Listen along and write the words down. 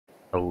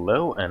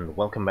Hello and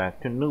welcome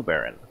back to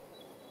Nubarron.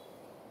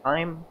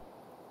 I'm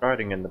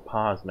starting in the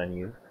pause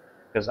menu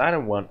because I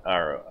don't want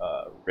our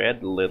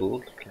red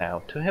little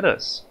cloud to hit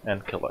us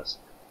and kill us.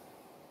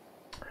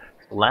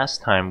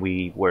 Last time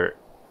we were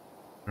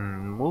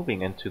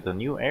moving into the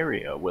new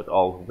area with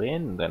all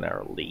wind and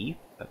our leaf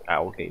that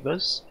Owl gave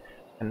us,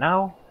 and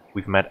now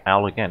we've met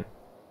Owl again.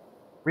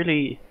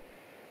 Really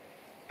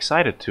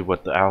excited to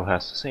what the Owl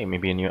has to say.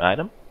 Maybe a new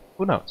item?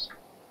 Who knows?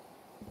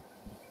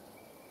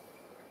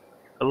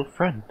 Little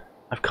friend,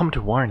 I've come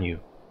to warn you.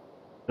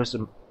 There's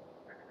a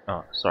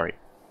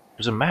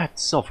There's a mad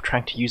sylph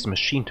trying to use the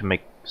machine to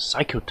make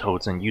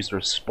psychotoads and use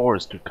their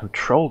spores to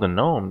control the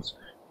gnomes.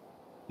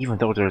 Even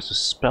though there's a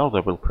spell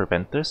that will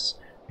prevent this,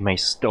 you may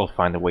still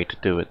find a way to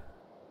do it.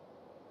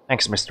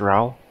 Thanks, Mr.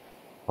 Owl.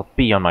 I'll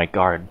be on my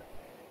guard.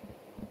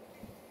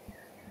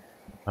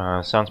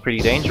 Sounds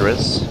pretty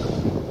dangerous.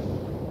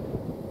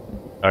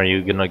 Are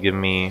you gonna give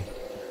me...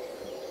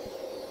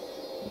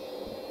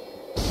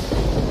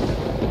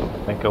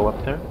 Can I go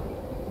up there?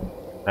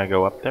 Can I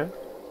go up there?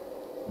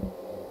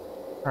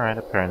 Alright,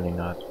 apparently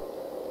not.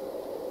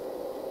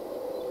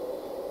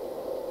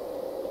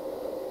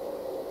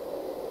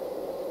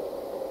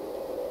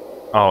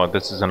 Oh,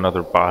 this is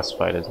another boss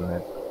fight, isn't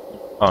it?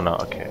 Oh no,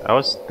 okay. I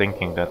was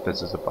thinking that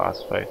this is a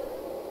boss fight.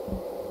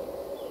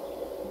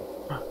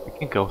 We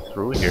can go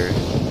through here.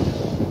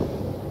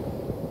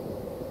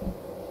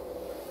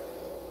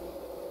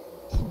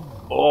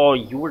 Oh,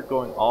 you were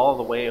going all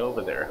the way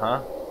over there,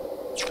 huh?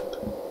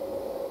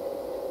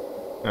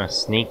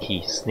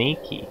 Sneaky,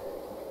 sneaky.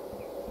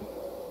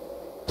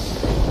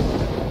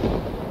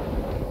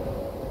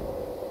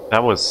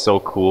 That was so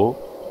cool,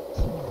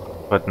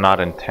 but not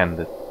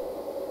intended.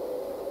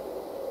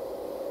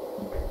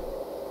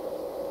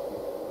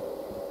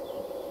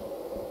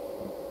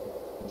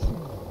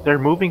 They're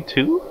moving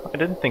too? I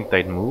didn't think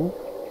they'd move.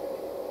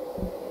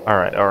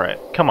 Alright, alright.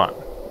 Come on.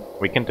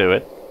 We can do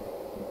it.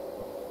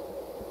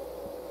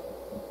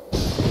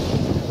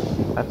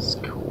 That's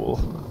cool.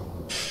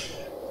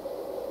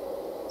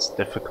 It's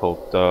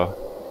difficult though.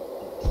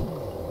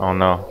 Oh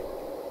no.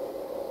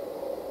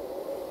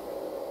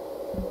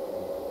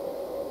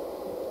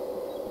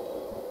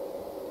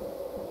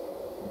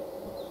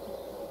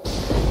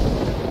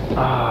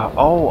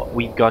 Oh,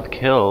 we got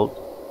killed.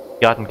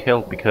 Gotten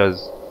killed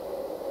because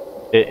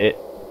it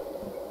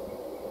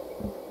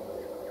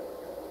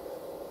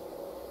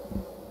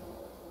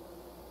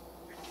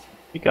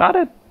we got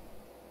it.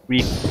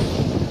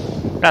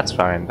 That's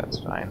fine, that's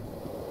fine.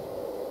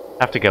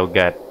 Have to go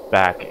get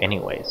back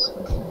anyways.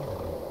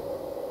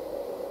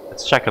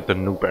 Let's check out the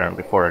Nubarron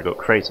before I go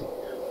crazy.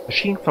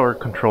 Machine for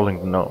controlling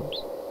the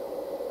gnomes.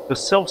 The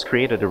sylphs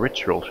created a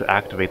ritual to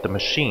activate the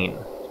machine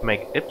to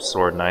make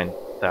Ipsor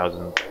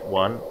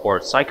 9001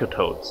 or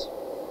psychotoads.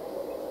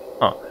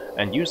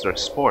 And use their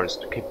spores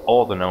to keep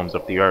all the gnomes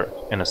of the earth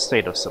in a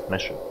state of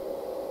submission.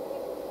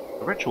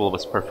 The ritual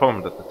was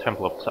performed at the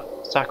Temple of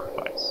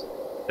Sacrifice.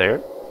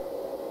 There?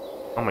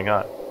 Oh my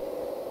god.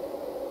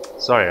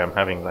 Sorry, I'm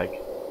having like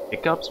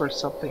hiccups or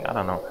something, I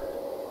don't know.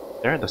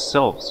 There the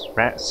sylphs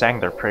sang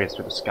their prayers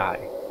to the sky.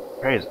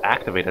 Prayers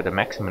activated a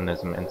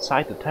mechanism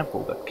inside the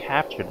temple that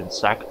captured and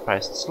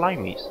sacrificed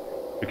slimies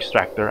to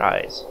extract their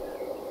eyes.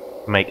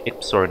 To make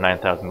Ipsor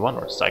 9001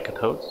 or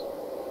psychotoads,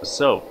 the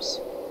sylphs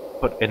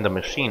put in the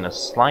machine a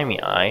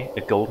slimy eye,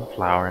 a golden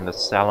flower, and a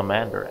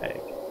salamander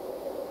egg.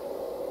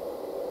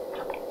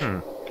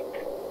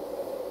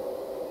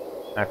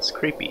 That's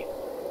creepy.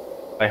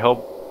 I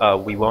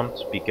hope we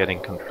won't be getting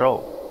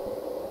control.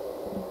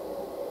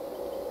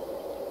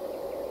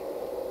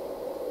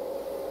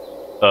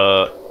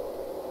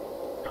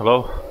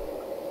 Hello?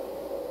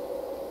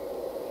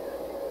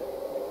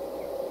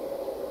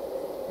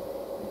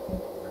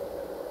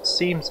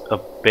 Seems a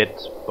bit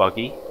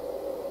buggy.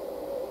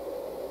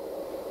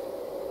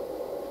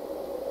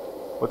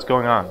 What's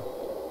going on?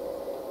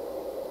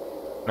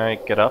 Can I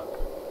get up?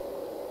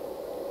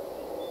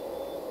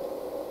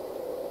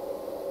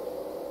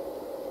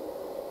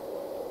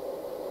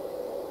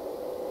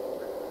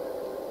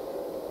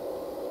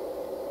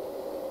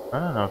 I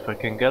don't know if I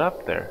can get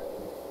up there.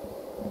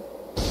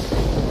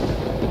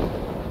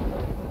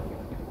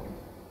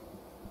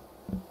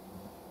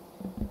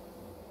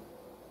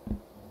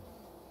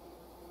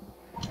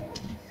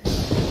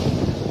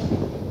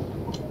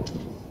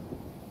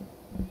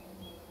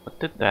 What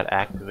did that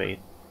activate?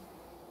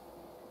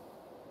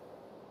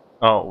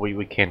 Oh,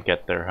 we can't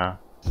get there, huh?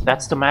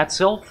 That's the mad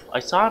sylph! I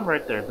saw him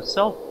right there, the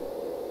sylph!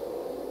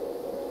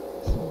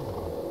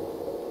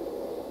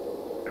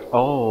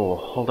 Oh,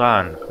 hold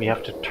on. We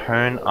have to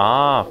turn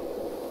off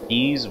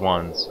these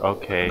ones.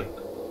 Okay.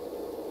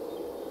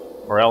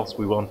 Or else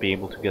we won't be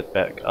able to get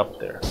back up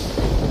there.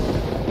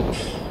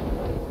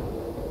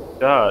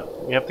 God,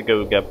 we have to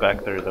go get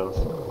back there though.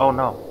 Oh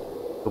no,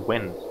 the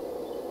wind.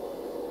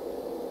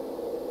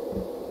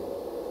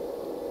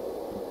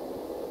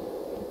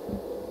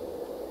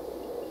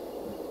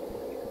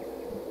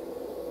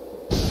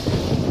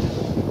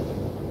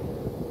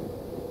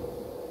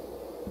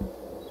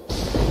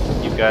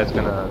 You guys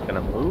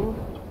gonna move?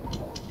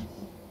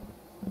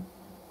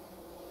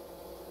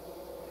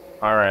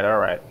 Alright,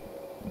 alright.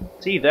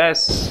 See,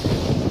 this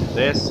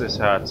is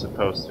how it's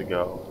supposed to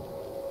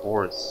go. Of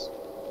course.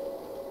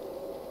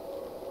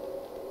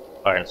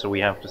 Alright, so we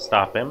have to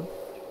stop him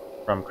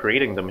from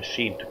creating the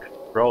machine to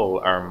control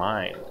our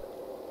mind.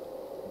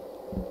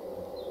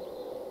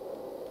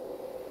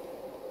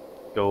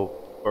 Go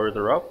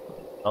further up?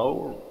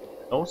 Oh,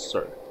 no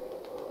sir.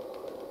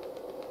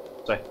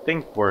 So I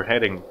think we're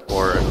heading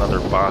for another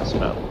boss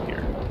battle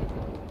here.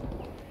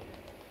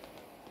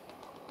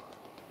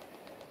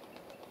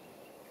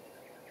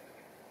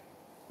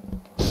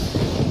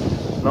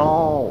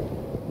 No!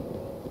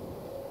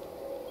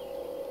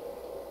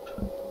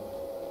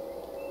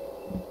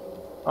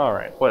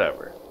 Alright,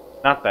 whatever.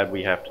 Not that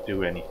we have to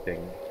do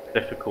anything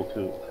difficult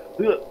to...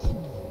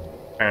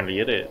 Apparently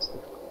it is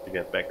difficult to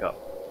get back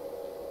up.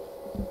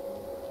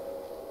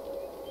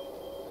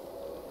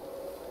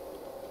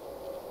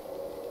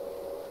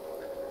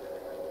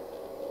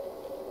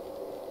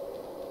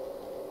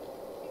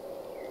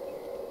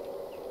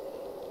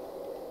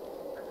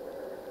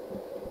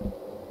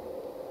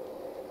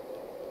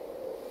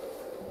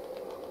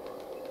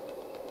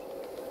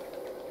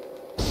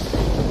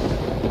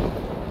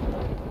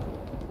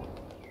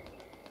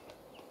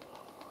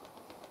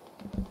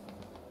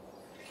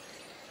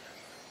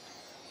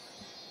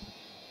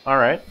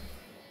 Alright.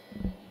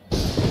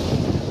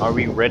 Are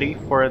we ready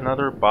for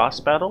another boss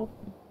battle?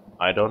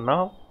 I don't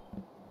know.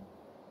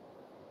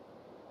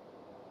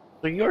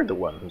 So you're the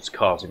one who's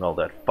causing all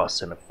that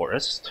fuss in the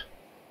forest.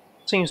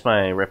 Seems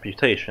my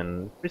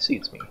reputation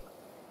precedes me.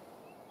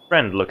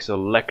 Friend looks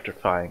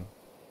electrifying.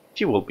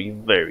 She will be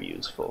very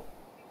useful.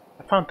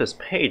 I found this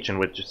page in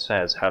which it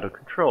says how to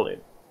control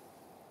it.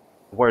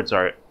 The words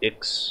are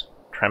Ix,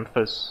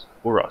 Tremphus,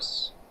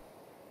 Uros.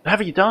 What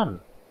have you done?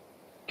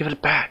 Give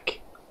it back.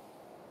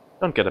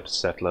 Don't get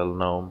upset, little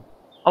gnome.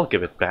 I'll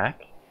give it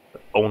back,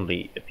 but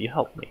only if you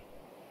help me.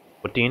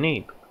 What do you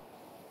need?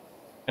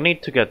 I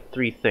need to get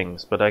 3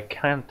 things, but I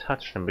can't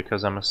touch them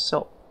because I'm a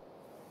sylph.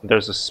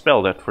 There's a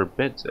spell that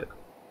forbids it.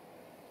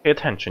 Pay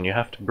attention, you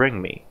have to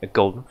bring me a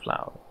golden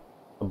flower,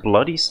 a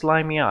bloody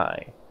slimy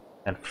eye,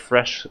 and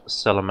fresh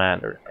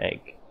salamander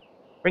egg.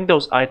 Bring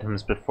those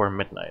items before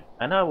midnight,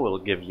 and I will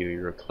give you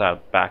your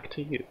cloud back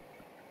to you.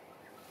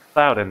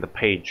 Cloud and the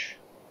page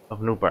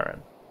of Nubarron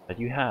that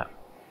you have.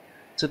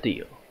 It's a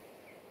deal.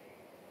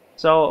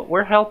 So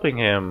we're helping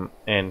him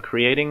in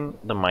creating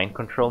the mind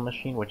control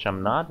machine, which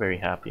I'm not very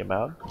happy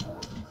about.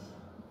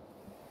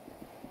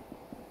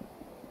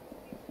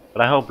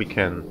 But I hope we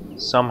can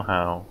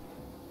somehow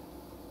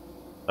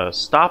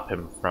stop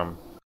him from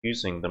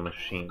using the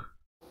machine.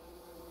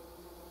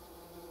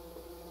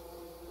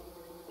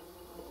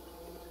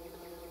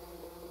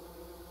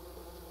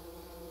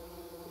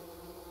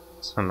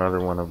 It's another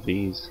one of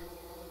these.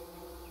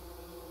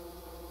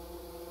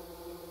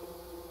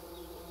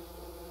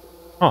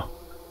 Oh,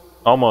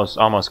 almost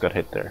got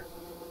hit there.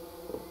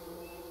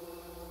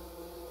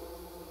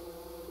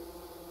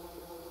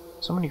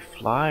 So many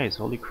flies,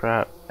 holy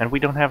crap. And we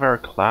don't have our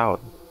cloud.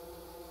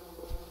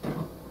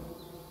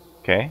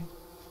 Okay.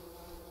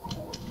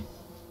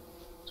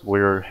 So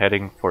we're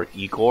heading for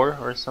Igor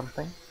or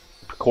something?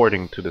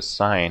 According to the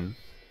sign.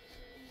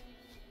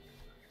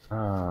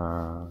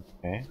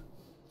 Okay.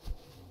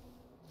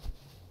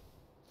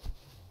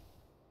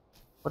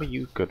 What are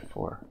you good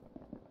for?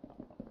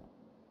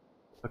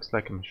 Looks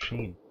like a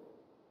machine.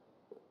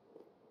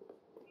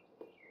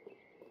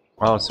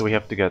 Oh, so we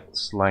have to get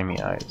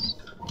slimy eyes.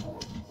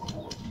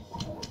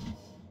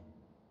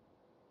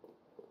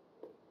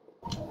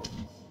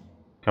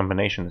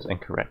 Combination is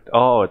incorrect.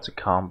 Oh, it's a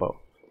combo.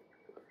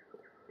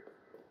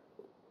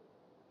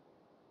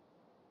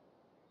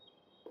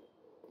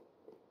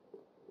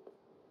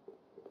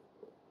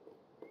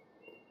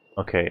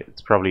 Okay,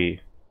 it's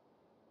probably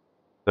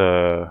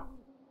the...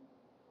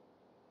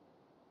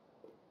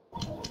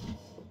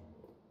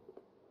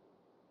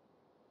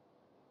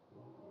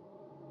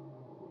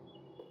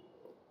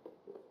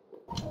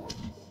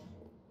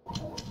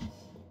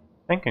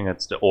 Thinking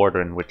it's the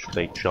order in which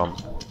they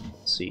jump.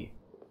 Let's see.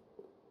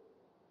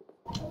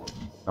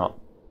 No.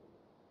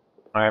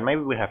 Alright, maybe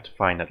we have to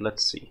find it.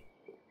 Let's see.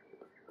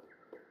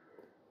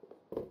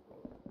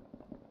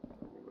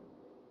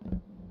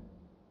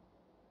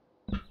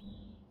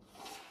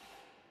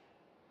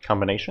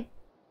 Combination?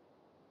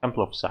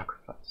 Temple of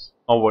Sacrifice.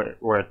 Oh,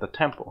 we're at the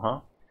temple, huh?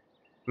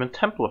 In the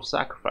Temple of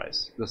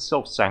Sacrifice, the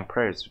sylph sang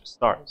prayers to the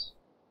stars.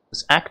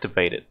 This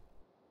activated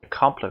a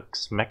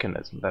complex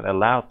mechanism that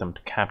allowed them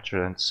to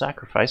capture and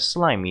sacrifice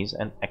slimies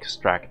and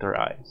extract their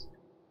eyes.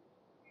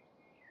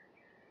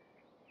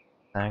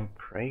 Sang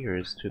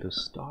prayers to the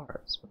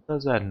stars. What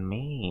does that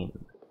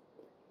mean?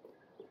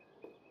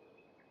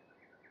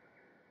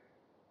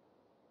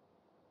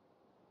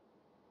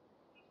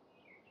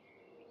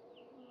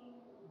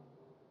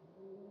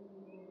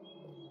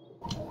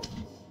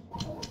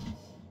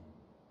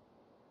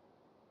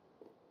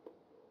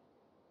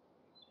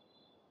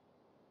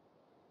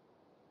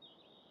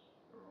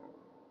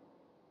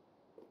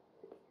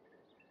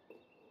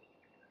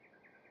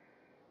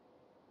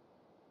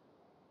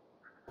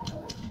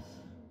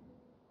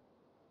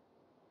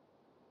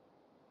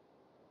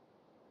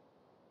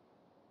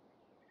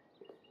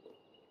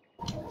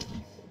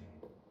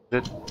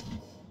 Is it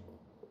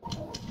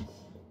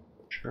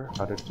sure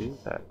how to do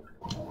that?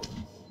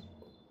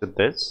 Is it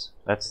this?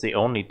 That's the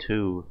only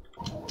two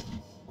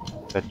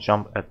that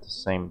jump at the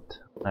same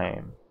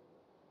time.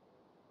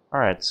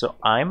 Alright, so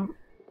I'm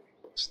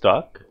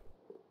stuck.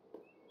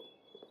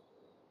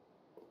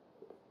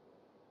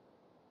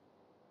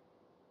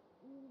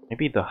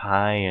 Maybe the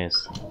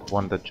highest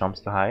one that jumps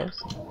the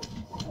highest?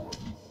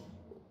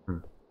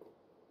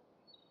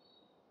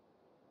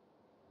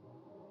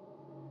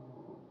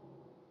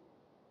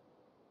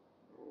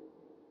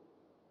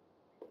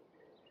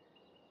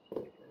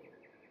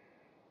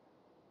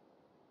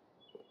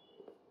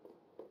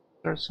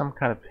 There's some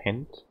kind of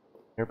hint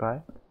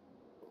nearby.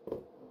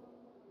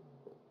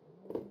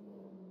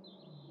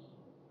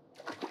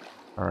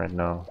 Alright,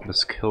 no,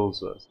 this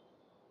kills us.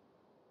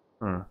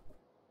 How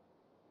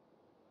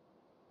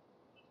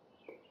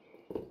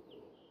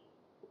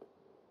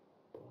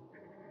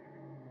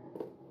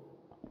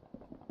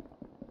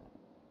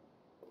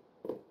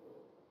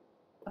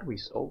do we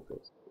solve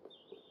this?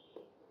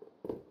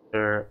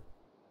 There...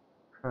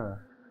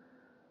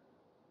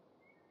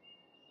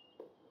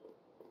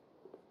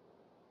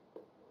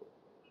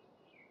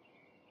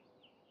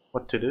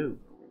 What to do?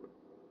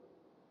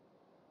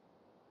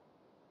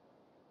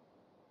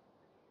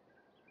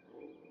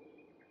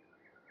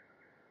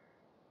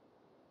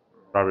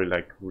 Probably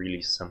like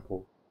really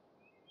simple.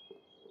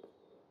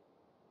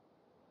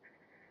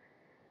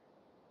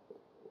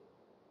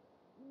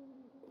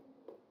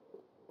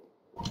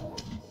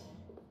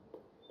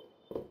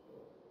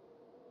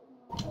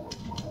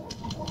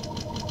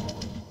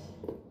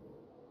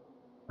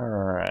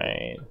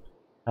 Alright.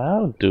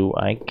 How do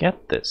I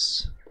get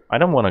this? I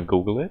don't want to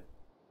Google it,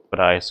 but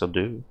I so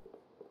do.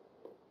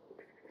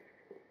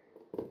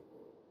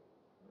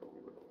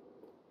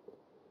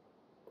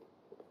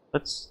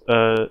 Let's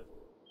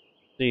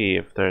see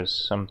if there's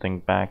something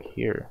back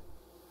here.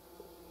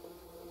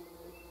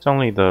 It's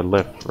only the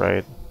lift,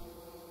 right?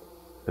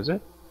 Is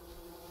it?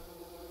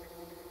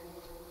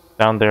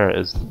 Down there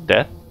is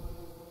death,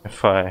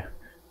 if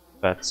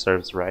that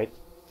serves right.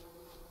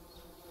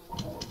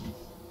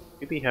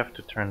 Maybe you have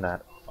to turn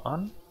that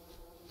on?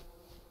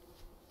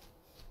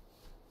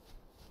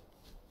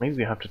 Maybe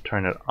we have to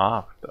turn it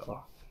off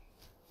though.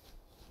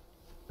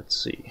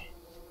 Let's see.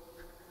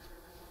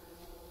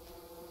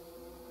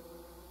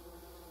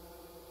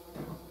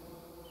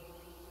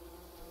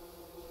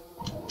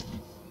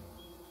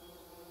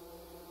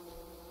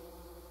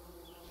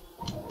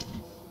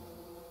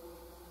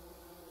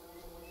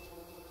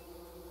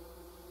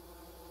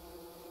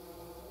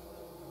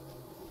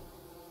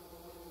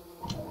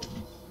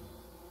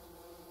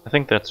 I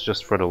think that's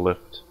just for the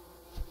lift.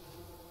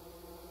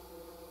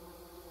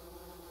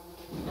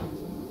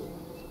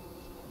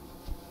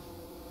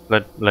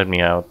 Let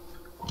me out.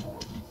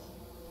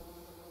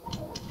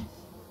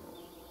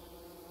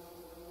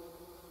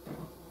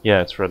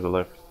 Yeah, it's for the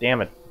lift.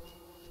 Damn it.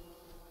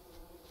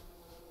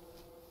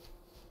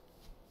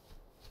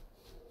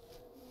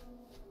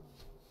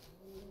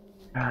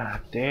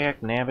 Ah,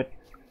 dag nabbit.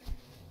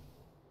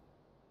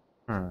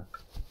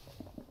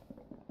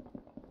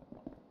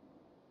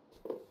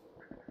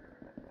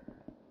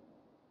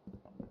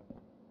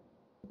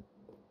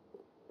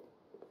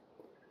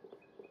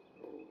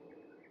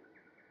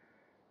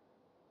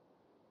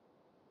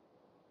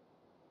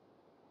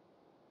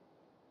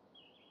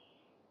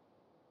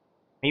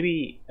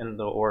 Maybe in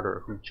the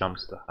order who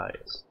jumps the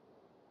highest.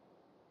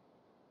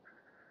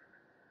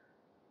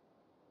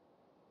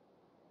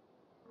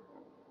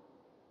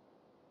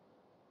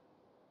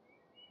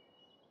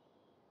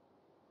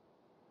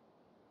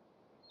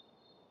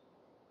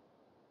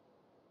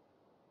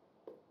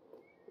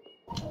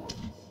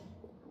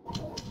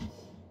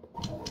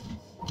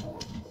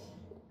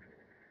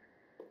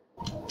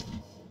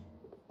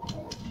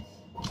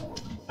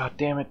 God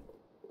damn it.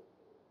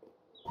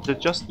 Is it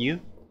just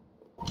you?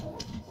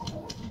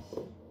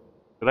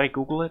 Did I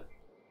Google it?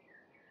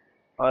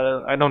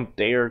 I don't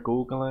dare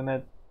Googling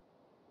it.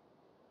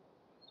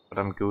 But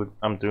I'm good.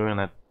 I'm doing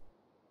it.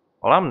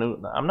 Well, I'm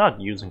new. I'm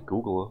not using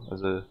Google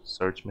as a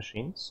search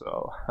machine,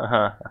 so.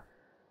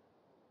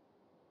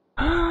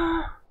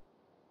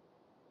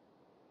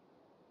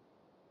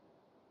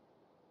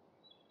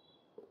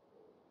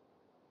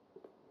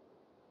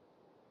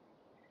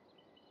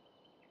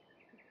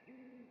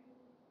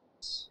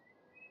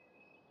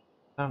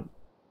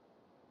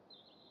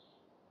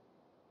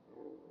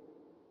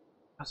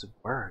 How does it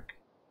work?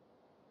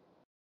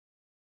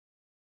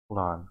 Hold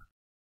on.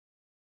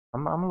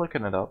 I'm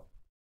looking it up,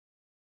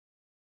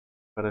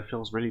 but it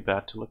feels really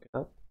bad to look it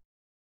up.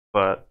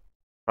 But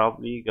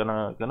probably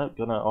gonna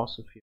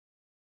also feel.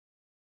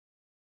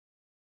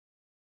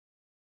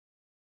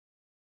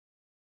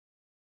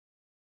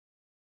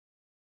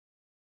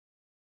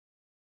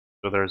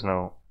 So there's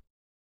no.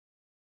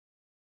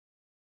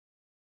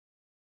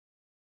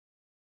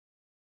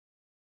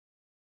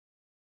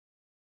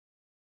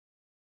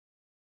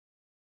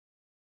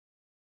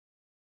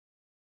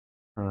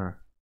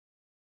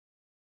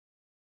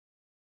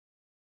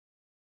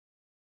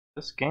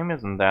 This game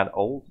isn't that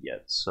old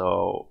yet,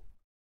 so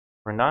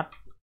We're not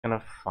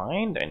gonna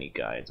find any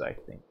guides, I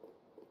think.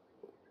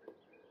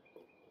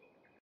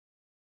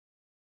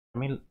 Let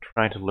me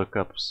try to look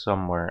up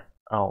somewhere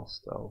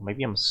else, though.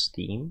 Maybe on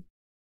Steam?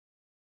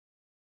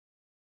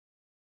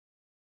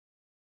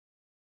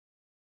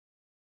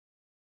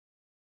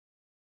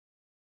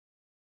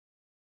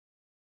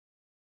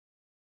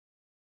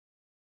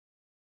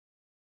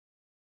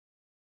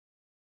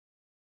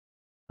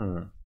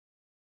 Hmm.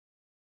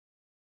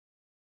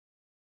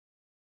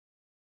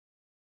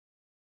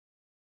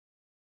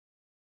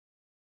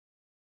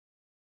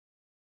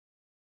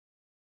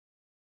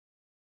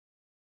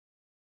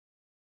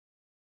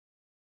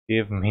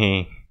 Give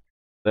me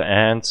the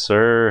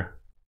answer.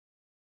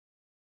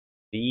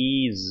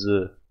 Please.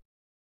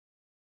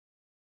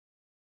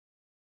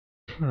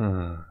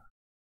 Hmm.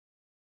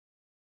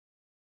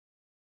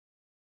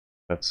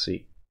 Let's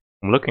see.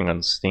 I'm looking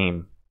on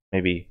Steam.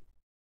 Maybe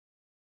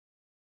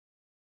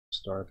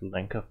start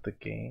link of the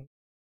game.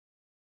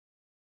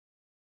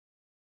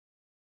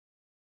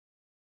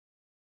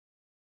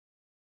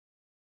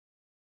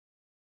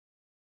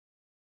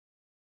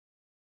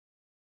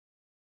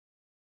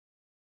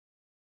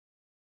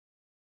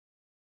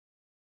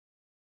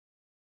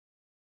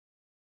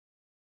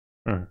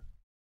 Hmm.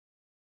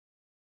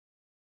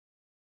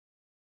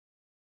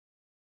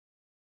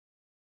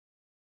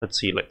 Let's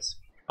see.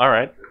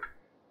 Alright.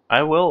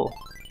 I will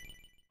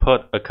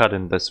put a cut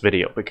in this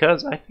video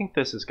because I think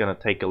this is gonna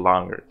take a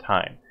longer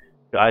time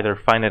to either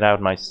find it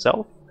out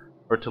myself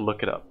or to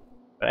look it up.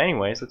 But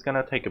anyways, it's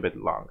gonna take a bit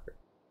longer.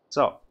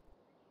 So,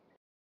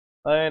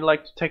 I'd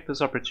like to take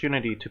this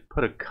opportunity to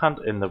put a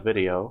cut in the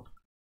video,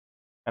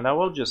 and I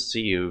will just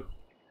see you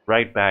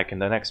right back in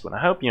the next one.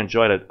 I hope you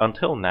enjoyed it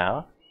until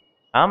now.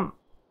 I'm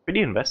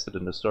pretty invested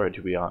in the story,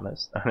 to be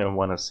honest. I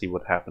want to see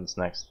what happens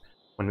next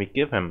when we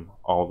give him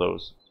all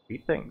those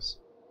sweet things.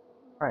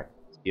 Alright,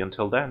 see you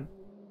until then.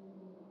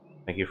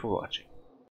 Thank you for watching.